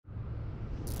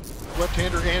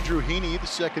Left-hander Andrew Heaney, the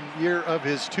second year of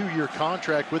his 2-year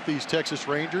contract with these Texas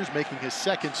Rangers, making his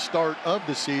second start of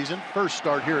the season. First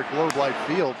start here at Globe Life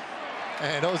Field.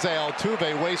 And Jose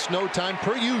Altuve wastes no time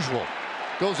per usual.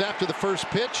 Goes after the first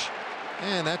pitch,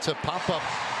 and that's a pop-up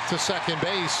to second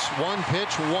base. One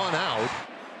pitch, one out.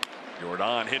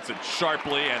 Jordan hits it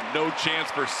sharply, and no chance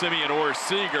for Semien or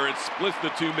Seager. It splits the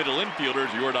two middle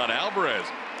infielders. Jordan Alvarez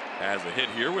has a hit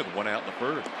here with one out in the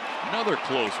first. Another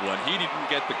close one. He didn't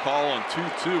get the call on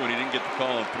 2-2, and he didn't get the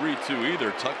call on 3-2 either.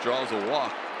 Tuck draws a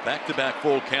walk. Back-to-back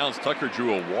full counts. Tucker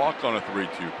drew a walk on a 3-2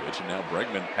 pitch, and now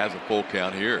Bregman has a full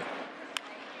count here.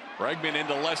 Bregman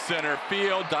into left center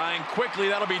field, dying quickly.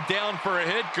 That'll be down for a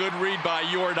hit. Good read by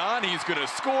Jordan. He's going to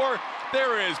score.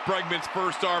 There is Bregman's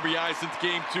first RBI since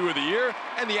Game 2 of the year,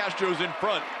 and the Astros in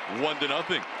front,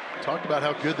 1-0. Talked about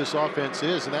how good this offense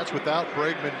is, and that's without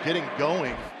Bregman getting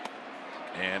going.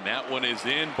 And that one is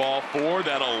in, ball 4.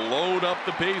 That'll load up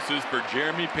the bases for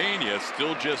Jeremy Pena.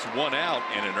 Still just one out,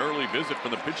 and an early visit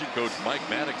from the pitching coach, Mike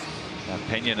Maddox.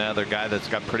 Pena, another guy that's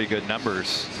got pretty good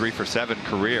numbers, 3 for 7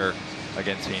 career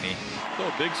against Heaney. So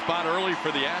a big spot early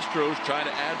for the Astros, trying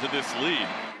to add to this lead.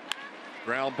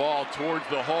 Ground ball towards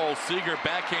the hole. Seager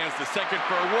backhands to second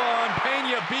for one.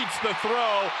 Pena beats the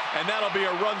throw, and that'll be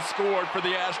a run scored for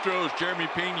the Astros. Jeremy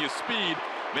Pena's speed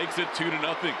makes it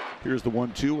 2-0. Here's the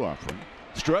 1-2 offering.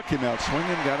 Struck him out swinging,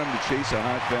 got him to chase a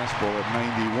high fastball at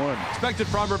 91. Expected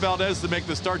Framber Valdez to make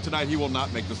the start tonight. He will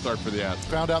not make the start for the Astros.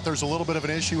 Found out there's a little bit of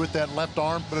an issue with that left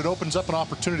arm, but it opens up an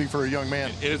opportunity for a young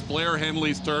man. It is Blair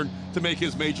Henley's turn to make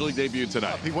his major league debut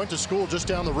tonight. He went to school just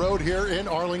down the road here in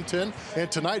Arlington, and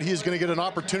tonight he's going to get an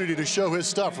opportunity to show his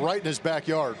stuff right in his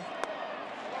backyard.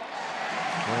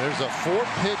 Well, there's a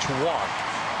 4-pitch walk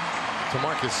to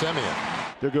Marcus Semien.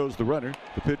 There goes the runner.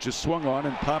 The pitch is swung on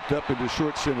and popped up into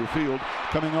short center field.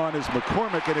 Coming on is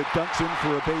McCormick, and it dunks in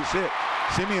for a base hit.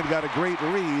 Semien got a great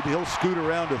read. He'll scoot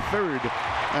around to third,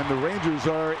 and the Rangers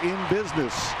are in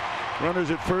business. Runners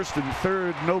at first and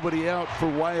third, nobody out for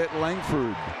Wyatt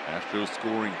Langford. Astros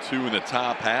scoring 2 in the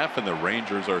top half, and the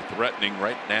Rangers are threatening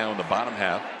right now in the bottom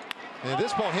half. And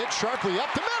this ball hit sharply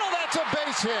up the middle. That's a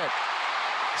base hit.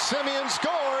 Semien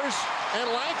scores, and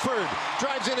Langford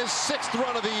drives in his 6th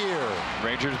run of the year.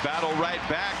 Rangers battle right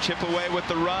back, chip away with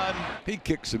the run. He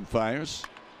kicks and fires,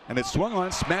 and it's swung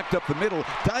on, smacked up the middle.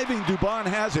 Diving Dubon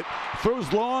has it,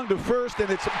 throws long to first, and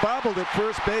it's bobbled at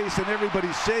first base, and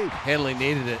everybody's safe. Henley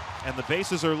needed it. And the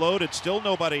bases are loaded, still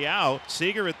nobody out.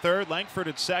 Seager at third, Langford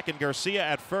at second, Garcia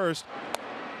at first.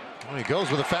 Well, he goes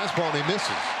with a fastball, and he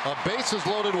misses. A bases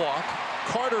loaded walk.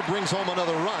 Carter brings home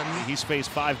another run. He's faced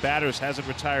 5 batters, hasn't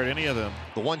retired any of them.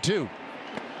 The 1-2.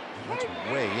 That's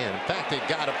way in. In fact, it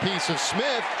got a piece of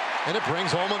Smith, and it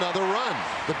brings home another run.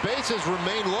 The bases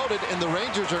remain loaded, and the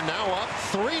Rangers are now up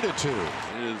 3-2.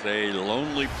 It is a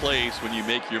lonely place when you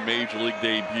make your major league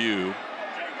debut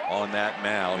on that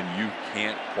mound, and you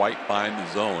can't quite find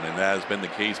the zone, and that has been the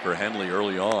case for Henley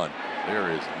early on. There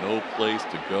is no place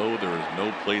to go. There is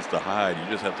no place to hide. You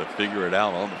just have to figure it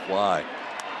out on the fly.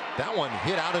 That one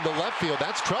hit out into left field.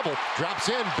 That's trouble. Drops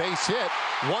in, base hit.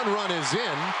 1 run is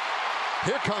in.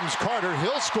 Here comes Carter.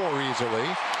 He'll score easily.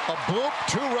 A bloop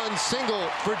 2-run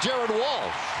single for Jared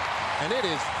Walsh. And it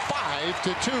is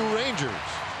 5-2 Rangers.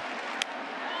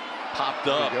 Popped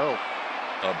up.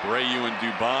 Abreu and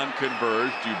Dubon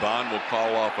converge. Dubon will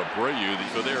call off Abreu.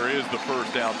 So there is the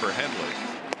first out for Henley.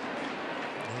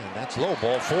 And that's low,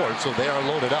 ball 4, so they are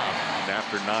loaded up. And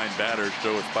after 9 batters,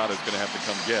 Joe Espada is going to have to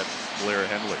come get Blair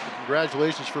Henley.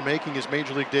 Congratulations for making his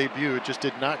major league debut. It just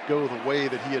did not go the way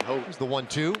that he had hoped. Here's the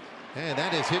 1-2, and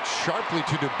that is hit sharply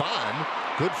to Dubon.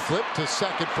 Good flip to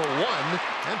second for 1,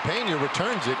 and Pena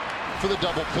returns it for the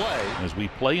double play. As we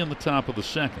play in the top of the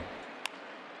second.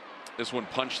 This one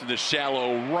punched in the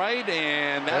shallow right,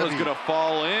 and that was going to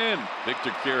fall in.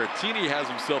 Victor Caratini has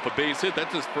himself a base hit.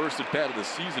 That's his first at bat of the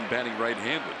season, batting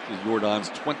right-handed. This is Jordan's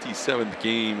 27th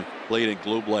game played in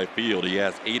Globe Life Field. He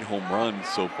has 8 home runs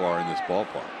so far in this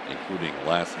ballpark, including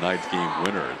last night's game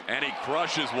winner. And he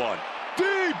crushes one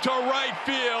deep to right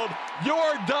field.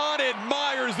 Jordan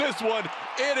admires this one.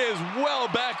 It is well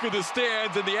back of the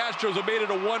stands, and the Astros have made it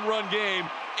a 1-run game.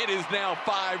 It is now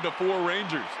 5-4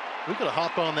 Rangers. We could have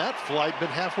hopped on that flight, been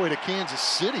halfway to Kansas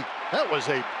City. That was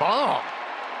a bomb.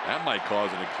 That might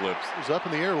cause an eclipse. It was up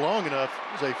in the air long enough.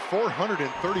 It was a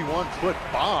 431-foot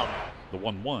bomb. The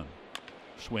 1-1.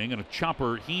 Swing and a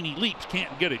chopper. Heaney leaps,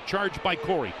 can't get it. Charged by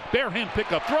Corey. Barehand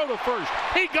pickup, throw to first.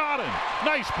 He got him.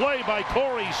 Nice play by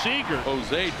Corey Seager.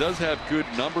 Jose does have good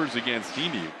numbers against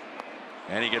Heaney,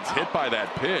 and he gets hit by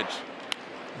that pitch.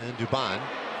 And Dubon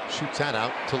shoots that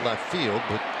out to left field,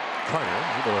 but Carter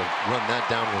able to run that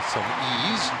down with some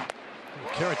ease.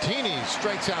 Caratini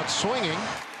strikes out swinging.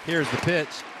 Here's the pitch.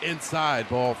 Inside,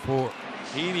 ball 4.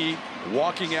 Heaney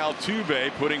walking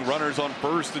Altuve, putting runners on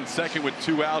first and second with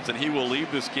 2 outs, and he will leave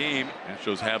this game.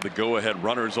 Astros have the go-ahead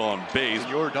runners on base.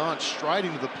 Jordan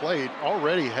striding to the plate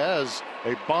already has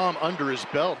a bomb under his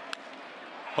belt.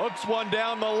 Hooks one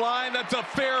down the line. That's a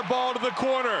fair ball to the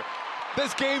corner.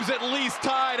 This game's at least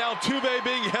tied. Altuve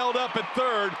being held up at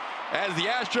third as the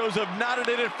Astros have knotted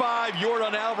it at 5.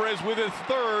 Jordan Alvarez with his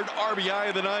 3rd RBI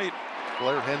of the night.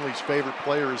 Blair Henley's favorite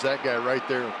player is that guy right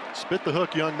there. Spit the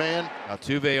hook, young man.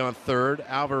 Altuve on 3rd,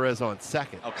 Alvarez on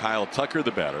 2nd. Now Kyle Tucker,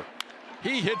 the batter.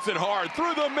 He hits it hard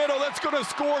through the middle. That's going to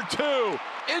score 2.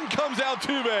 In comes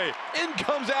Altuve. In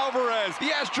comes Alvarez. The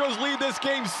Astros lead this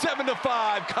game 7-5.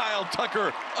 Kyle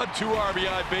Tucker, a 2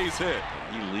 RBI base hit.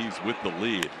 He leaves with the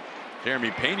lead.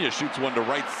 Jeremy Pena shoots one to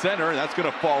right center, and that's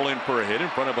going to fall in for a hit in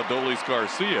front of Adolis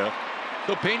Garcia.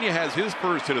 So Pena has his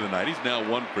first hit of the night. He's now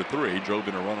 1 for 3. Drove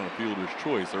in a run on a fielder's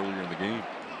choice earlier in the game.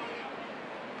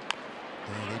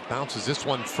 And he bounces this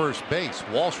one first base.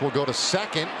 Walsh will go to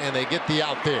second, and they get the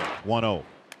out there. 1-0.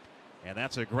 And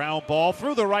that's a ground ball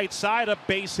through the right side. A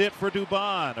base hit for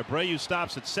Dubon. Abreu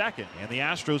stops at second. And the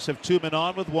Astros have 2 men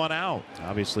on with 1 out.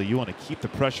 Obviously, you want to keep the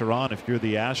pressure on if you're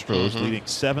the Astros, leading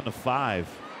 7-5.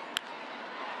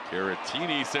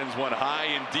 Caratini sends one high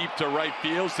and deep to right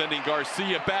field, sending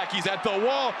Garcia back. He's at the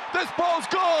wall. This ball's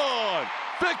gone.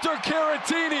 Victor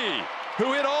Caratini,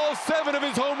 who hit all 7 of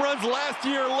his home runs last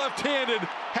year left-handed,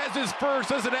 has his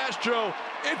first as an Astro.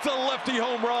 It's a lefty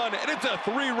home run, and it's a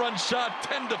 3-run shot,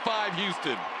 10-5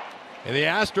 Houston. And the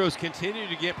Astros continue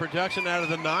to get production out of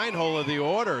the 9-hole of the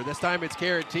order. This time it's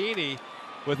Caratini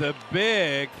with a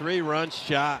big 3-run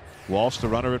shot. Walsh, the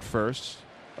runner at first.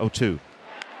 0-2.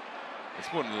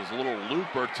 This one is a little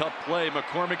looper, tough play.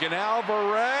 McCormick and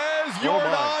Alvarez.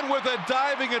 Jordan with a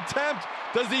diving attempt.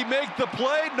 Does he make the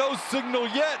play? No signal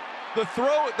yet. The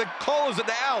call is an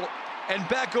out, and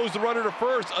back goes the runner to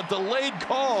first. A delayed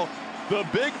call. The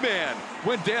big man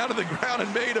went down to the ground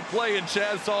and made a play, and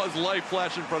Chaz saw his life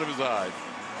flash in front of his eyes.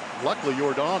 Luckily,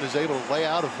 Jordan is able to lay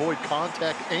out, avoid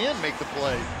contact, and make the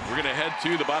play. We're going to head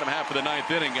to the bottom half of the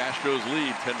 9th inning. Astros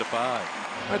lead 10-5.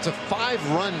 That's a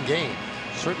 5-run game.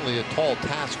 Certainly a tall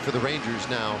task for the Rangers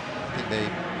now. I think they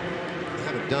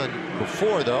haven't done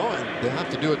before, though, and they'll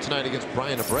have to do it tonight against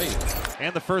Brian Abreu.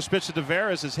 And the first pitch to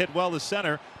Tavares is hit well to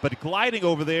center, but gliding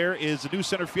over there is the new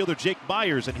center fielder Jake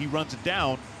Myers, and he runs it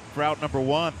down for out number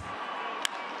 1.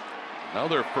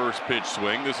 Another first pitch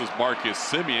swing. This is Marcus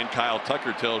Semien. Kyle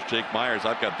Tucker tells Jake Myers,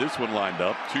 I've got this one lined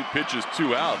up. 2 pitches,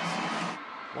 2 outs.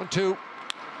 1-2.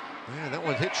 Man, that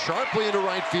one hit sharply into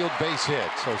right field, base hit.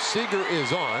 So Seager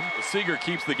is on. Seager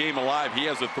keeps the game alive. He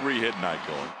has a 3-hit night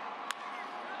going.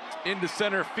 Into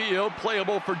center field,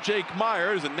 playable for Jake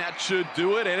Myers, and that should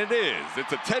do it, and it is.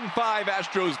 It's a 10-5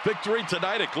 Astros victory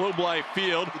tonight at Globe Life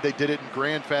Field. They did it in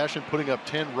grand fashion, putting up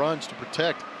 10 runs to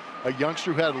protect a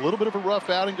youngster who had a little bit of a rough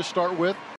outing to start with.